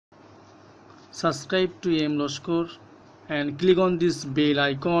Subscribe to M.Laskar and click on this bell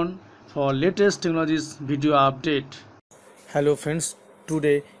icon for latest technologies video update. Hello friends,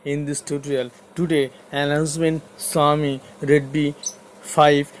 today in this tutorial, announcement Xiaomi Redmi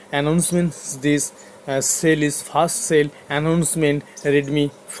 5 announcements. This sale is fast sale announcement Redmi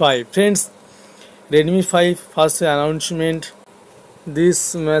 5. Friends, Redmi 5 first announcement.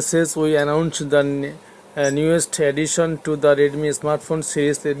 This message we announced the newest addition to the Redmi smartphone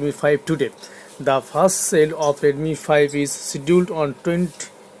series Redmi 5 today. The first sale of Redmi 5 is scheduled on 20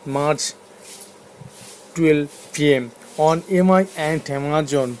 March 12 p.m. on MI and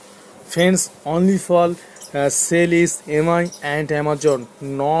Amazon. Friends, only for sale is MI and Amazon,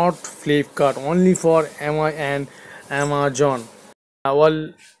 not Flipkart. Only for MI and Amazon.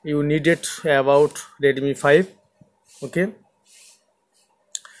 All you needed about Redmi 5. Okay.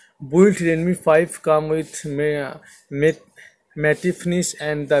 Built Redmi 5 come with matte finish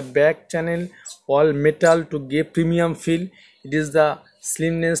and the back channel all metal to give premium feel. It is the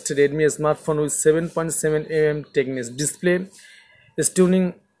slimmest Redmi smartphone with 7.7 mm thickness display,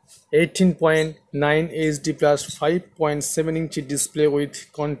 stunning 18.9 HD plus 5.7 inch display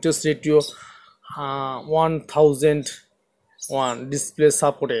with contrast ratio 1001 display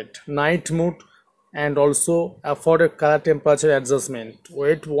supported, night mode, and also afforded color temperature adjustment.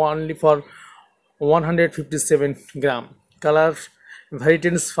 Weight only for 157 gram. Color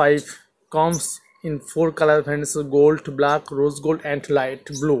variants 5 comes in 4 color variants: gold, black, rose gold, and light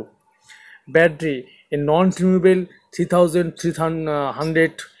blue. Battery, a non-removable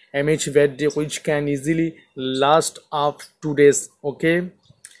 3300 mAh battery which can easily last up 2 days. Okay.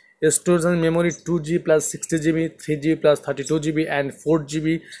 Storage and memory 2GB plus 60GB, 3GB plus 32GB, and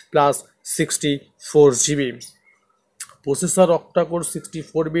 4GB plus 64GB. Processor octa-core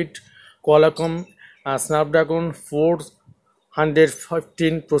 64-bit Qualcomm Snapdragon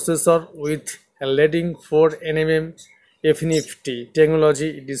 415 processor with a leading 4nm FNFT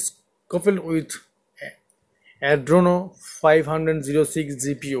technology. It is coupled with Adreno 506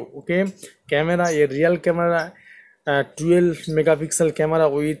 GPU. Okay, camera, a real camera, 12 megapixel camera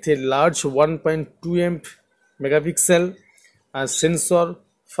with a large 1.2 megapixel sensor,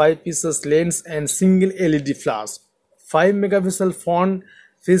 5 pieces lens, and single LED flash. 5 megapixel front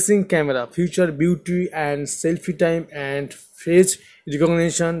facing camera, feature beauty and selfie time and face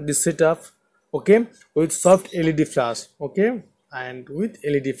recognition. This setup, okay, with soft LED flash, okay, and with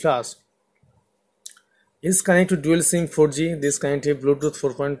LED flash. Is connected to dual SIM 4G. This connected Bluetooth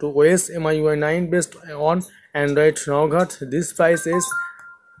 4.2. OS MIUI 9 based on Android Nougat. This price is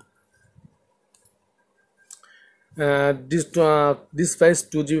this price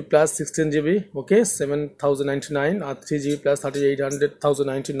 2GB plus 16GB, okay, 7,099, or 3GB plus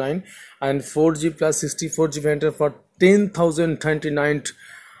 38,099, and 4G plus 64GB for 10,029,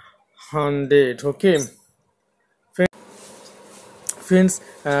 okay. Friends,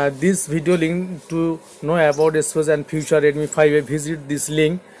 this video link to know about space and future Redmi 5, visit this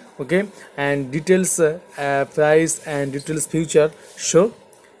link, okay, and details price and details future show.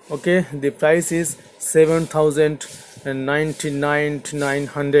 Okay, the price is 7,099,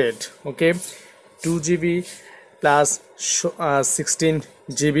 okay, 2GB plus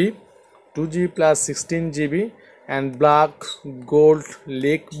 16GB, 2GB plus 16GB, and black, gold,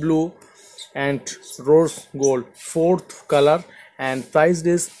 lake blue, and rose gold, fourth color, and price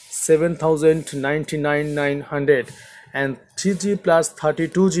is 7,099, and 3G plus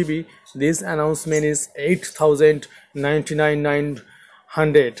 32GB. This announcement is 8,099.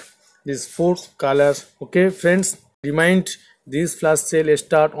 This fourth color, okay. Friends, remind this flash sale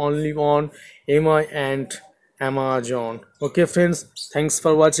start only on MI and Amazon. Okay friends, thanks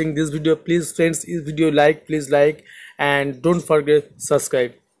for watching this video. Please friends, if video like, please like, and don't forget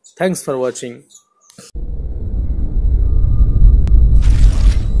subscribe. Thanks for watching.